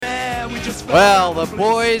Well, the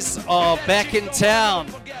boys are back in town.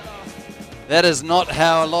 That is not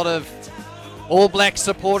how a lot of All Black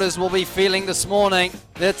supporters will be feeling this morning.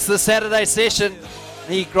 That's the Saturday session.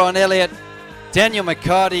 Negro and Elliott. Daniel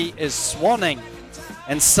McHardy is swanning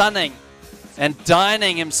and sunning and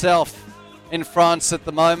dining himself in France at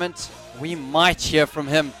the moment. We might hear from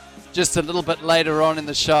him just a little bit later on in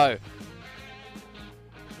the show.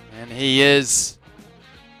 And he is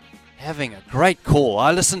having a great call.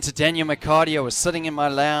 I listened to Daniel McHardy. I was sitting in my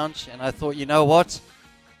lounge and I thought, you know what?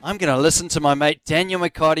 I'm going to listen to my mate Daniel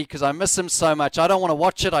McHardy because I miss him so much. I don't want to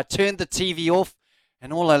watch it. I turned the TV off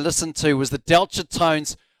and all I listened to was the dulcet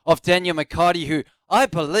tones of Daniel McHardy, who I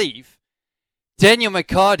believe Daniel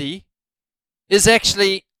McHardy is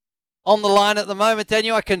actually on the line at the moment.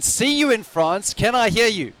 Daniel, I can see you in France. Can I hear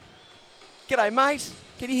you? G'day, mate.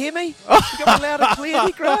 Can you hear me? You got me loud and clear,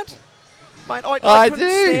 Grant? Mate, I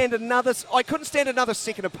couldn't stand another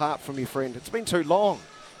second apart from you, friend. It's been too long.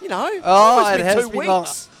 You know, it been has 2 been weeks. long.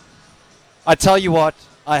 I tell you what,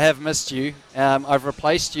 I have missed you. I've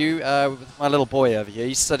replaced you with my little boy over here.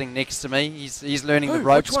 He's sitting next to me. He's learning the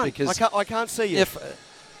ropes Which one? because I can't see you. If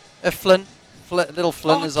Flynn, little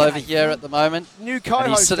Flynn is over here at the moment. New co-host,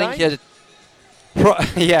 and he's sitting here.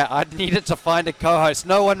 Yeah, I needed to find a co-host.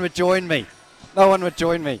 No one would join me.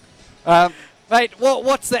 Mate,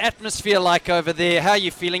 what's the atmosphere like over there? How are you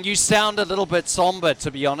feeling? You sound a little bit somber, to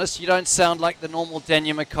be honest. You don't sound like the normal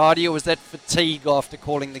Daniel McHardy, or was that fatigue after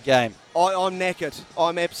calling the game? I'm knackered.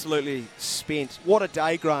 I'm absolutely spent. What a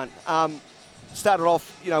day, Grant. Started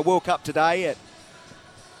off, World Cup today at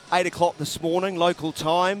 8 o'clock this morning, local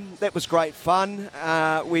time. That was great fun.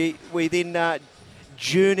 We then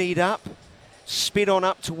journeyed up. Sped on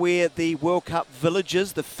up to where the World Cup village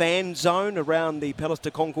is, the fan zone around the Palace de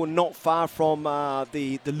Concours, not far from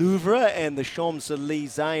the Louvre and the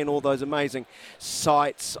Champs-Élysées and all those amazing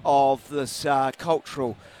sites of this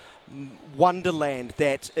cultural wonderland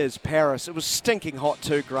that is Paris. It was stinking hot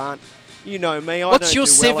too, Grant. You know me. What's your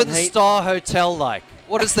 7-star hotel like?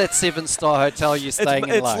 What is that 7-star hotel you're staying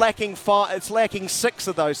in like? It's lacking 6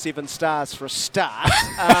 of those 7 stars for a start.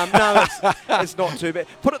 No, it's not too bad.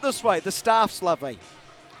 Put it this way, the staff's lovely.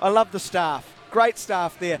 I love the staff. Great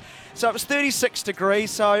staff there. So it was 36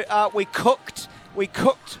 degrees, so we cooked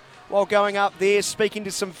while going up there, speaking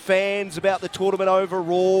to some fans about the tournament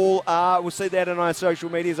overall. We'll see that on our social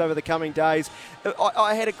medias over the coming days.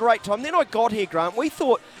 I had a great time. Then I got here, Grant.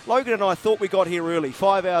 Logan and I thought we got here early,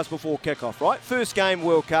 5 hours before kickoff, right? First game,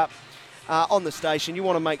 World Cup, on the station. You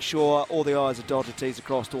want to make sure all the I's are dotted, T's are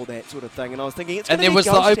crossed, all that sort of thing. And I was thinking, it's going to be And there was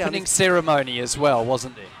the ghost town. opening ceremony as well,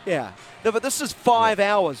 wasn't there? Yeah. No, but this is 5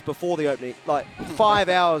 hours before the opening, like 5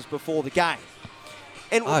 hours before the game.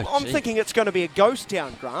 And I'm thinking it's going to be a ghost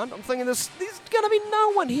town, Grant. I'm thinking there's going to be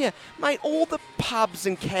no one here. Mate, all the pubs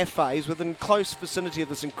and cafes within close vicinity of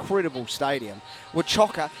this incredible stadium were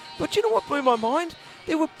chocker. But you know what blew my mind?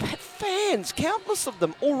 There were fans, countless of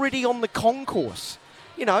them, already on the concourse.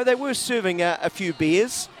 They were serving a few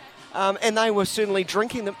beers, and they were certainly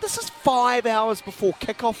drinking them. This is 5 hours before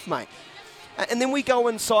kickoff, mate. And then we go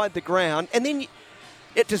inside the ground, and then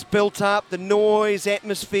it just built up, the noise,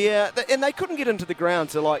 atmosphere, and they couldn't get into the ground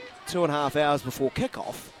till like 2.5 hours before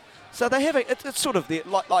kickoff. So they have it's sort of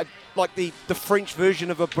like the French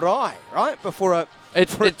version of a braai, right? Before a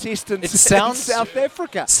test in South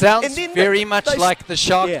Africa. Sounds very much like the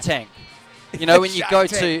Shark Tank. When you go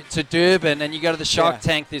to Durban and you go to the Shark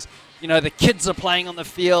Tank, there's the kids are playing on the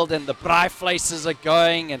field and the braai flaces are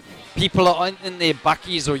going and people are in their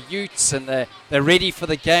buckies or utes and they're ready for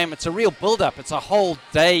the game. It's a real build-up. It's a whole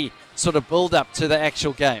day sort of build-up to the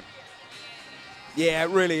actual game. Yeah, it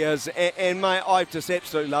really is. And mate, I've just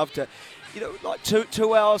absolutely loved it. Like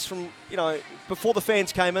two hours from, before the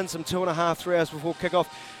fans came in, some 2.5, 3 hours before kickoff,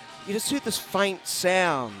 you just heard this faint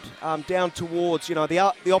sound down towards,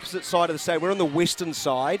 the opposite side of the stadium. We're on the western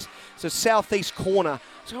side, so southeast corner.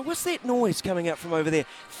 So what's that noise coming out from over there?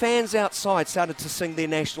 Fans outside started to sing their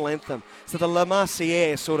national anthem. So the La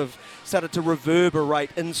Marseillaise sort of started to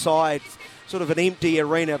reverberate inside sort of an empty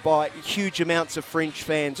arena by huge amounts of French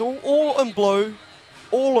fans, all in blue.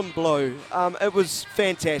 It was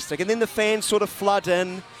fantastic. And then the fans sort of flood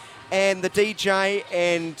in, and the DJ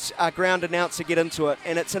and our ground announcer get into it.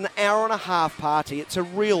 And it's an hour-and-a-half party. It's a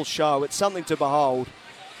real show. It's something to behold.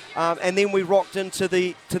 And then we rocked into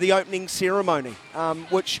the opening ceremony,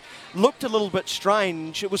 which looked a little bit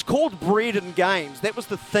strange. It was called Bread and Games. That was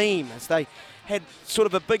the theme, as they had sort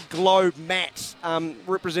of a big globe mat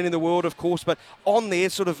representing the world, of course, but on there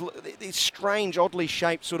sort of these strange, oddly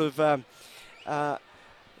shaped sort of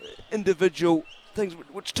individual things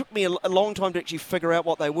which took me a long time to actually figure out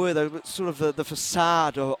what they were. They were sort of the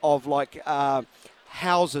facade of like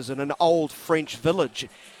houses in an old French village.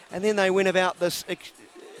 And then they went about this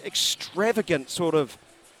extravagant sort of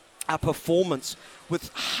performance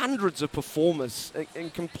with hundreds of performers in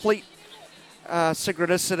complete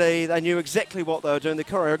synchronicity. They knew exactly what they were doing. The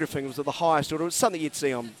choreographing was at the highest order. It was something you'd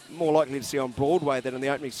see more likely to see on Broadway than in the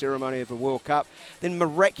opening ceremony of a World Cup. Then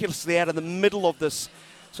miraculously out of the middle of this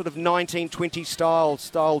sort of 1920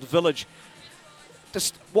 styled village,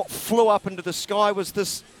 just what flew up into the sky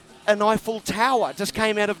was an Eiffel Tower. It just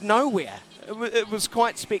came out of nowhere. It was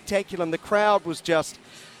quite spectacular, and the crowd was just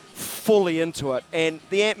fully into it. And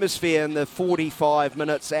the atmosphere in the 45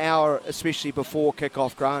 minutes, hour, especially before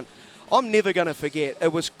kick-off, Grant, I'm never going to forget.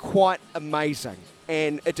 It was quite amazing,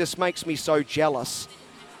 and it just makes me so jealous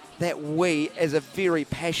that we, as a very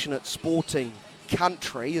passionate sporting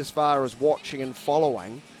country, as far as watching and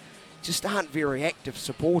following, just aren't very active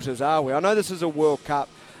supporters, are we? I know this is a World Cup,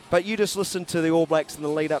 but you just listen to the All Blacks in the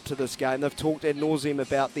lead up to this game. They've talked ad nauseum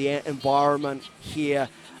about the environment here,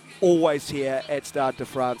 always here at Stade de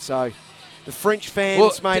France. So the French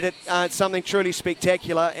fans made it something truly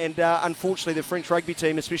spectacular, and unfortunately the French rugby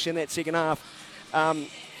team, especially in that second half, made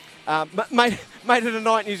it a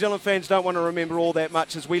night New Zealand fans don't want to remember all that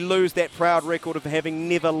much, as we lose that proud record of having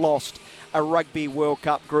never lost a Rugby World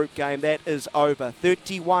Cup group game. That is over.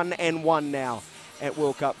 31-1 now at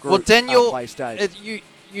World Cup group play stage.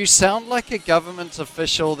 You sound like a government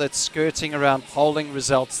official that's skirting around polling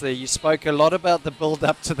results there. You spoke a lot about the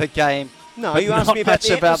build-up to the game. No, you asked me about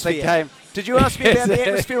the game. Did you ask me about the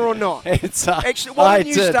atmosphere or not? Actually, why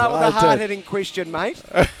didn't you start with a hard-hitting question, mate?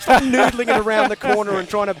 Stop noodling it around the corner and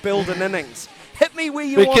trying to build an innings. Hit me where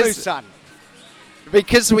you want to, son.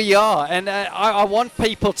 Because we are, and I want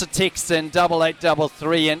people to text in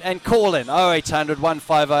 8833 and call in 0800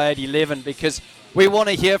 150 811, because we want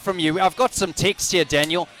to hear from you. I've got some text here,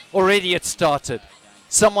 Daniel. Already it started.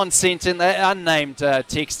 Someone sent in, the unnamed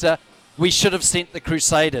texter, we should have sent the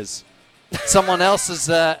Crusaders. Someone else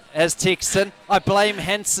has texted in, I blame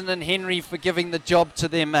Hansen and Henry for giving the job to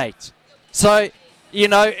their mate. So, you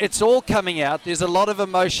know, it's all coming out. There's a lot of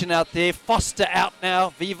emotion out there. Foster out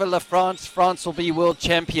now. Viva la France. France will be world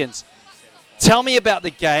champions. Tell me about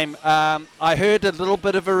the game. I heard a little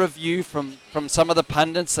bit of a review from some of the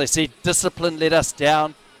pundits. They said discipline let us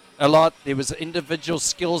down a lot. There was individual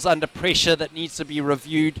skills under pressure that needs to be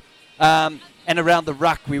reviewed. And around the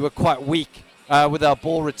ruck, we were quite weak with our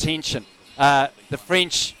ball retention. The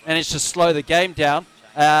French managed to slow the game down.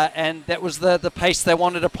 And that was the pace they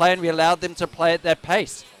wanted to play, and we allowed them to play at that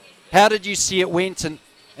pace. How did you see it went, and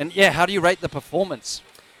how do you rate the performance?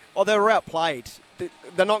 Oh, they were outplayed.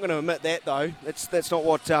 They're not going to admit that, though. That's not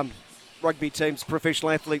what rugby teams,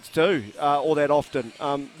 professional athletes do all that often.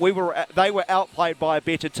 They were outplayed by a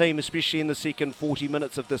better team, especially in the second 40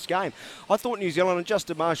 minutes of this game. I thought New Zealand, and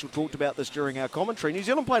Justin Marshall talked about this during our commentary, New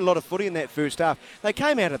Zealand played a lot of footy in that first half. They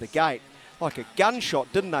came out of the gate like a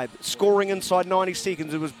gunshot, didn't they? Scoring inside 90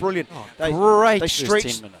 seconds, it was brilliant. They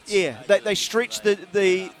stretched, 10 minutes. Yeah, they stretched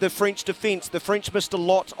the French defence. The French missed a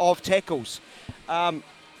lot of tackles.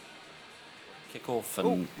 Kick off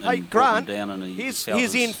and hey, Grant, down, and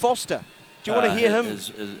here's Ian Foster. Do you want to hear him?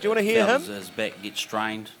 Do you want to hear him? His back gets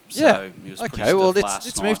strained. Yeah. So he was Okay, well,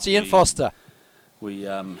 let's move to Ian Foster. We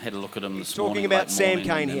had a look at him this talking morning. About Sam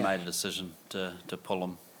Cane and here. Made a decision to pull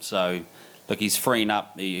him. So, look, he's freeing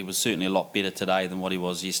up. He was certainly a lot better today than what he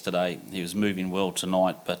was yesterday. He was moving well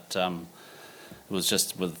tonight, but it was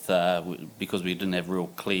just because we didn't have real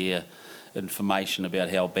clear information about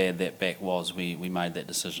how bad that back was, we made that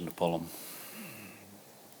decision to pull him.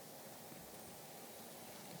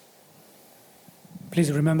 Please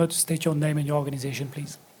remember to state your name and your organisation,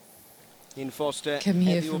 please. Ian Foster. Kim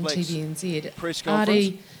here from TVNZ. Press conference.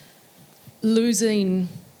 Artie, losing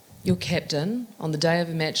your captain on the day of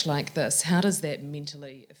a match like this, how does that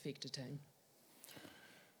mentally affect a team?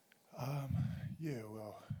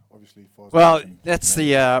 Obviously. Well, that's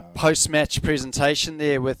the post-match presentation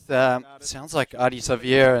there with, sounds like Artie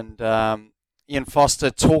Xavier and Ian Foster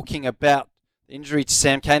talking about the injury to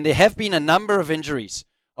Sam Cane. There have been a number of injuries,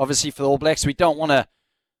 obviously, for the All Blacks. We don't want to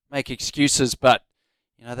make excuses, but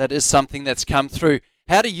you know that is something that's come through.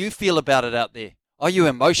 How do you feel about it out there? Are you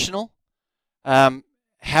emotional?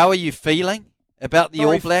 How are you feeling about the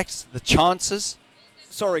All Blacks, the chances?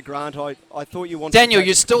 Sorry, Grant, I thought you wanted Daniel, to take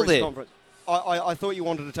you're still there. I thought you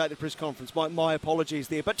wanted to take the press conference. My apologies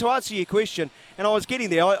there. But to answer your question, and I was getting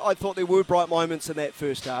there, I thought there were bright moments in that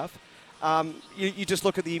first half. You just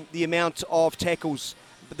look at the amount of tackles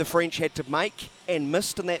the French had to make and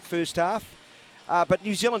missed in that first half. But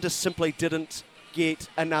New Zealand just simply didn't get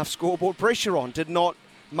enough scoreboard pressure on, did not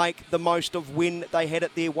make the most of when they had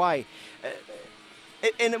it their way.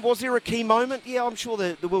 And was there a key moment? Yeah, I'm sure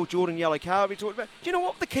the Will Jordan yellow card we talked about. Do you know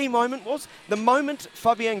what the key moment was? The moment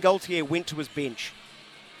Fabien Gaultier went to his bench.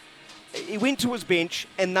 He went to his bench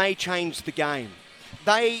and they changed the game.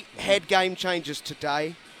 They had game changers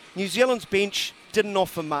today. New Zealand's bench didn't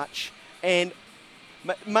offer much, and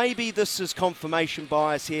maybe this is confirmation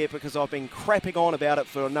bias here because I've been crapping on about it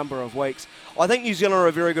for a number of weeks. I think New Zealand are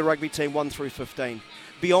a very good rugby team, 1 through 15.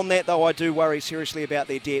 Beyond that, though, I do worry seriously about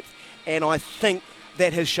their depth, and I think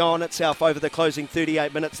that has shown itself over the closing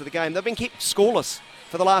 38 minutes of the game. They've been kept scoreless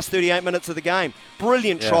for the last 38 minutes of the game.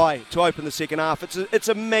 Brilliant try to open the second half. It's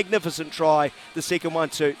a magnificent try, the second one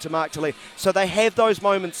to Mark Tully. So they have those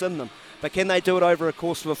moments in them, but can they do it over a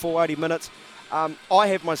course of a full 80 minutes? I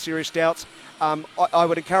have my serious doubts. I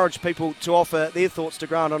would encourage people to offer their thoughts to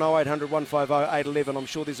Grant on 0800 150 811. I'm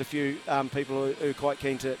sure there's a few people who are quite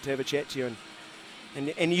keen to have a chat to you.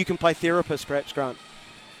 And you can play therapist, perhaps, Grant.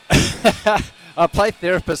 I play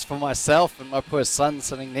therapist for myself and my poor son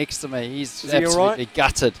sitting next to me. He's Is he absolutely all right?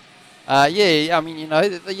 gutted. Yeah, I mean, you know,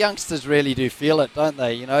 the youngsters really do feel it, don't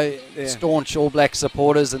they? You know, staunch All Black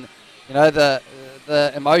supporters, and, you know,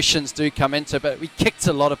 the emotions do come into it, but we kicked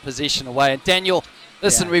a lot of possession away. And Daniel,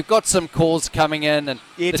 listen, we've got some calls coming in, and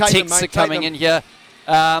the texts are coming in here.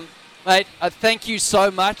 Mate, thank you so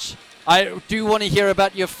much. I do want to hear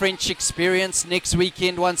about your French experience next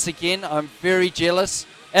weekend once again. I'm very jealous,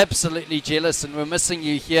 absolutely jealous, and we're missing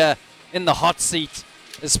you here in the hot seat,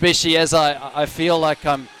 especially as I feel like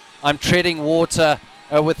I'm treading water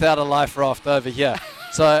without a life raft over here.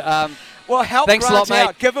 So, well, help thanks Grant a lot, mate.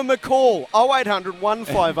 out. Give him a call. 0800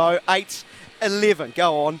 150 811.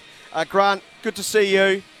 Go on. Grant, good to see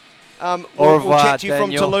you. Au We'll revoir, chat to you Daniel.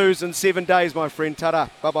 from Toulouse in 7 days, my friend. Ta-da.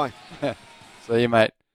 Bye-bye. See you, mate.